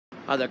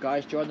Hi there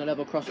guys, join the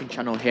level crossing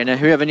channel here. Now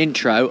here we have an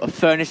intro of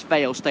Furness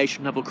Vale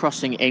station level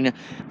crossing in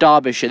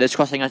Derbyshire. This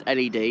crossing has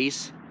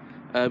LEDs,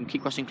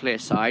 keep crossing clear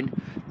sign.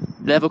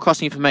 Level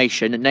crossing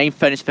information, name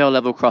Furness Vale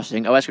level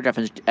crossing, OS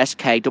reference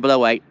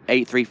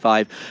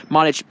SK008835,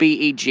 mileage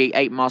BEG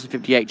 8 miles and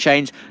 58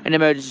 chains, in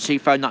emergency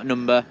phone that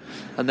number.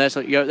 And there's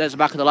the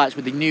back of the lights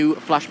with the new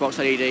flashbox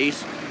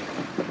LEDs.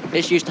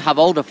 This used to have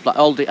older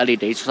LEDs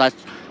because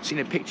I've seen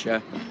a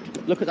picture.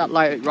 Look at that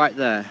light right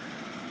there.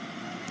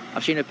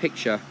 I've seen a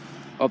picture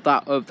of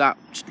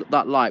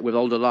that light with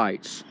older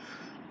lights.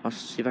 I'll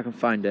see if I can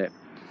find it.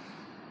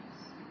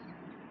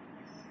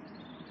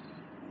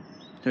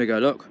 Here we go,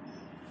 look.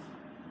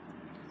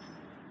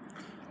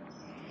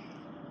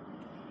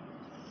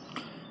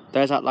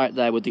 There's that light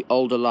there with the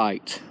older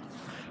light.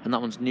 And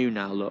that one's new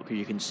now, look, as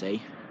you can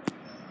see.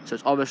 So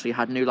it's obviously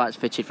had new lights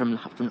fitted from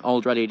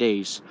older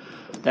LEDs.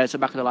 There's the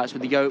back of the lights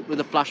with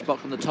the flash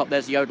box on the top.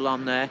 There's the Yodel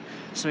alarm there.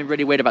 Something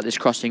really weird about this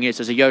crossing is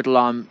there's a Yodel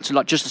alarm. It's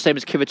like just the same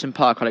as Kiverton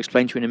Park. I'll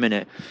explain to you in a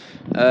minute.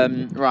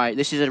 Right,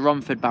 this is a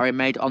Romford barrier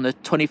made on the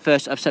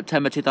 21st of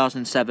September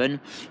 2007.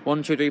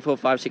 1, 2, 3, 4,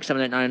 5, 6,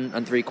 7, 8, 9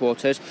 and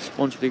 3/4.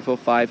 1, 2, 3, 4,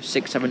 5,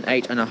 6, 7,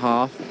 8 and a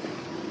half.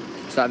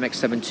 So that makes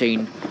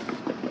 17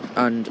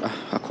 and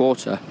a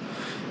quarter.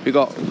 We've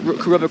got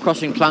rubber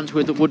crossing plants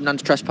with the wooden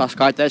anti-trespass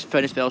guide. There's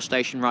Furness Vale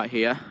station right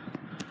here.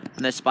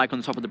 And there's Spike on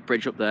the top of the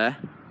bridge up there.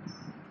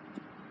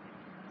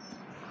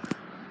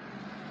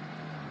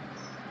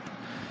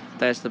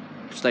 There's the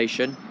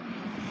station.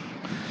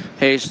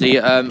 Here's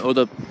the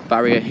other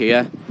barrier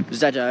here.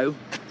 ZO.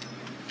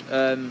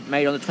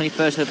 Made on the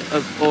 21st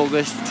of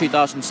August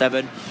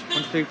 2007.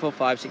 1, 2, 3, 4,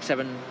 5, 6,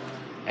 7,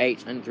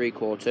 8 and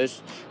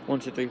 3/4. 1,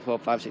 2, 3, 4,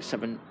 5, 6,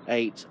 7,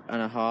 8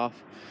 and a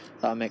half.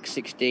 That'll make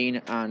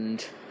 16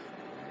 and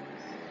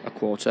a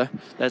quarter.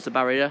 There's the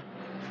barrier.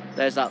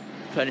 There's that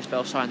Furness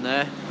Vale sign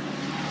there.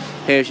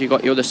 Here's you've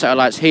got your other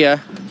satellites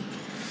here.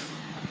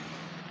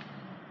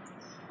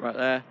 Right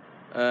there.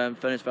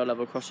 Furness Vale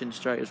level crossing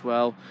straight as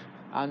well.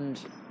 And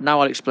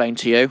now I'll explain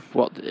to you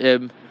what,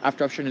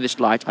 after I've shown you this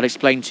light, I'll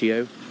explain to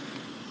you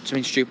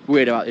something stupid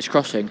weird about this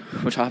crossing,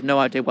 which I have no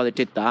idea why they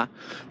did that.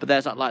 But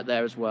there's that light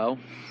there as well.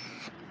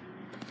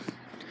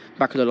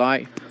 Back of the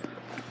light.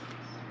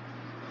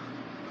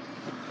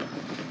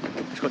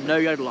 It's got no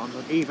Yodel alarms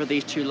on either of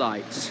these two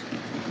lights.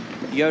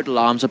 The Yodel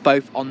alarms are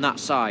both on that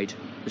side.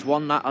 There's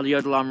one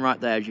Yodel alarm right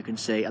there, as you can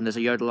see, and there's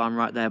a Yodel alarm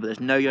right there, but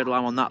there's no Yodel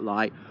alarm on that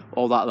light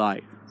or that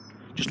light.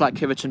 Just like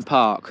Kiverton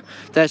Park.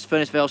 There's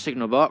Furness Vale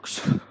signal box.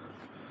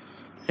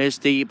 Here's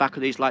the back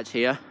of these lights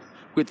here,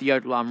 with the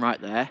Yodel alarm right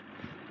there.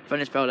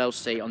 Furness Vale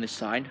LC on this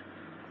sign.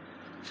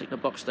 Signal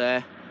box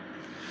there.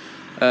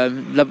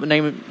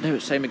 Name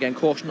it same again.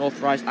 Caution,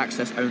 authorised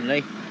access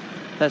only.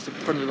 There's the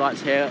front of the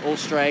lights here, all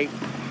straight.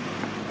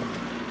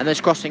 And this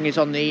crossing is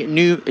on the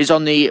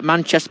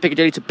Manchester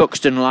Piccadilly to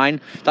Buxton line.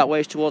 That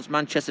way is towards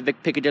Manchester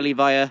Piccadilly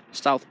via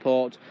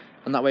Southport,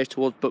 and that way is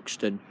towards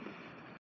Buxton.